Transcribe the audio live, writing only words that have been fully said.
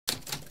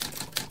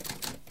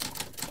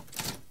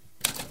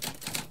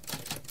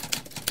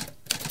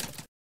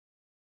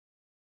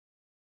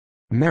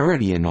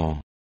Meridional.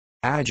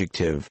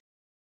 Adjective.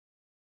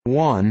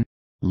 1.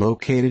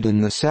 Located in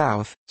the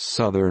south,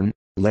 southern,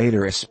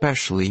 later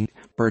especially,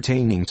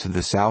 pertaining to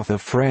the south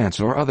of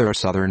France or other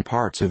southern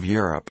parts of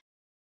Europe.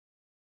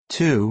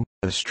 2.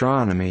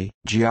 Astronomy,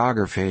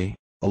 geography,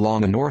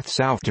 along a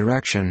north-south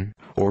direction,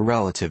 or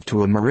relative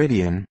to a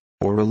meridian,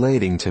 or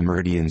relating to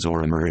meridians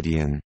or a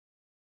meridian.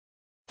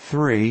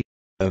 3.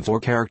 Of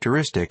or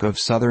characteristic of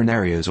southern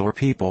areas or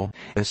people,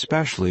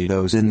 especially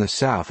those in the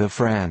south of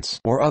France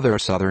or other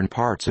southern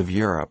parts of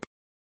Europe.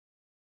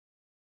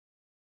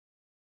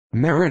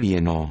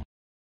 Meridional.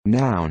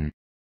 Noun.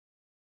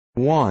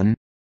 1.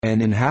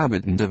 An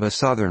inhabitant of a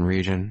southern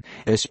region,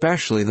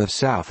 especially the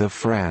south of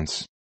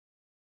France.